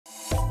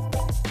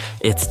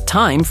It's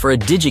time for a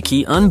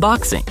DigiKey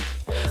unboxing.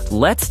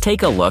 Let's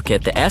take a look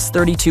at the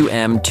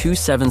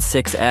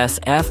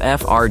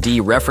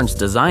S32M276FFRD reference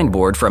design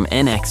board from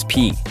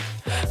NXP.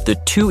 The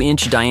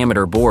 2-inch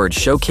diameter board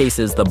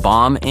showcases the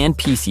BOM and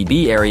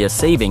PCB area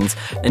savings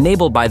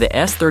enabled by the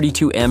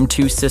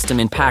S32M2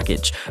 system in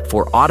package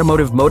for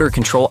automotive motor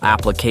control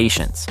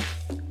applications.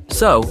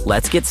 So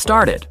let's get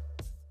started.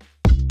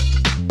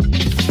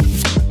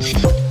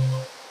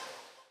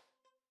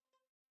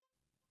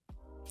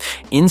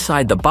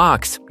 Inside the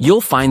box,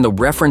 you'll find the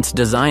reference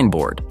design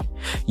board.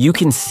 You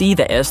can see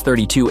the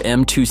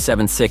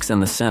S32M276 in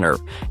the center,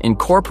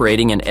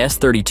 incorporating an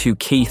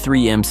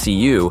S32K3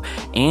 MCU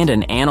and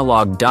an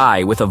analog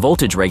die with a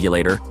voltage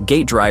regulator,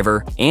 gate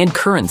driver, and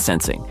current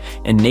sensing,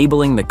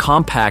 enabling the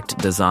compact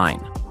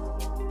design.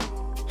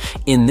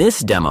 In this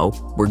demo,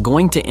 we're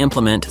going to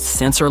implement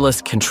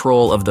sensorless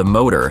control of the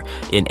motor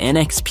in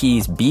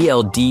NXP's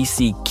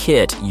BLDC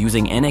kit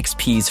using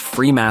NXP's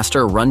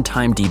FreeMASTER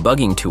runtime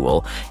debugging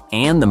tool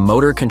and the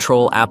motor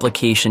control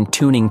application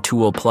tuning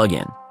tool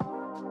plugin.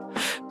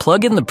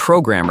 Plug in the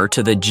programmer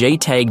to the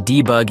JTAG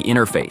debug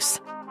interface.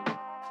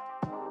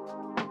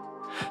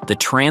 The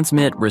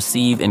transmit,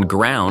 receive, and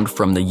ground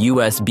from the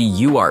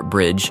USB-UART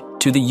bridge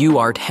to the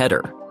UART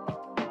header.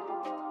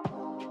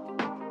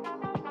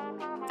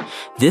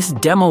 This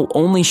demo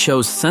only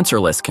shows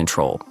sensorless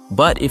control,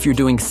 but if you're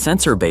doing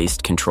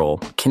sensor-based control,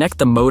 connect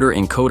the motor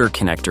encoder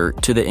connector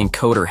to the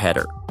encoder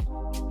header.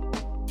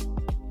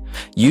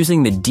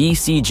 Using the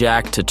DC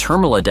jack to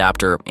terminal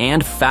adapter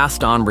and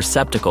FASTON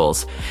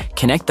receptacles,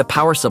 connect the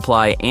power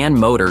supply and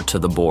motor to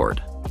the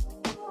board.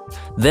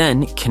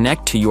 Then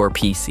connect to your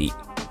PC.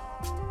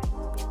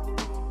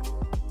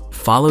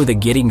 Follow the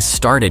Getting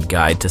Started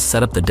guide to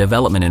set up the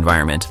development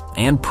environment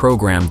and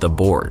program the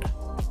board.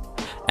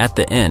 At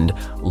the end,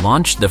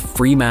 launch the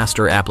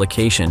FreeMASTER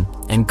application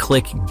and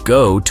click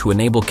Go to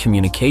enable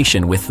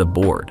communication with the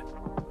board.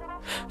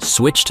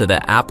 Switch to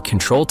the App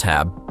Control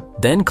tab,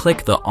 then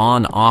click the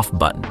On/Off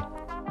button.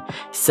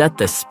 Set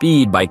the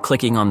speed by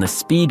clicking on the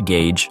speed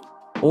gauge,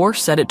 or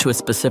set it to a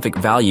specific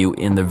value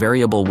in the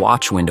variable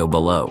watch window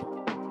below.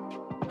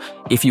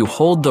 If you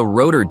hold the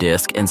rotor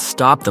disc and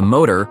stop the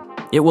motor,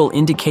 it will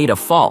indicate a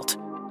fault,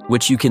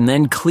 which you can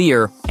then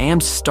clear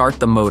and start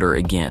the motor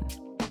again.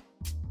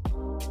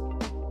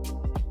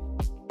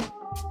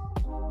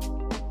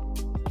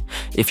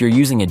 If you're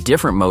using a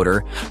different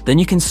motor, then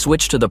you can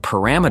switch to the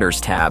Parameters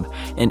tab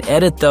and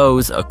edit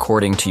those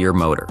according to your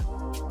motor.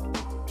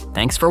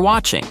 Thanks for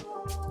watching.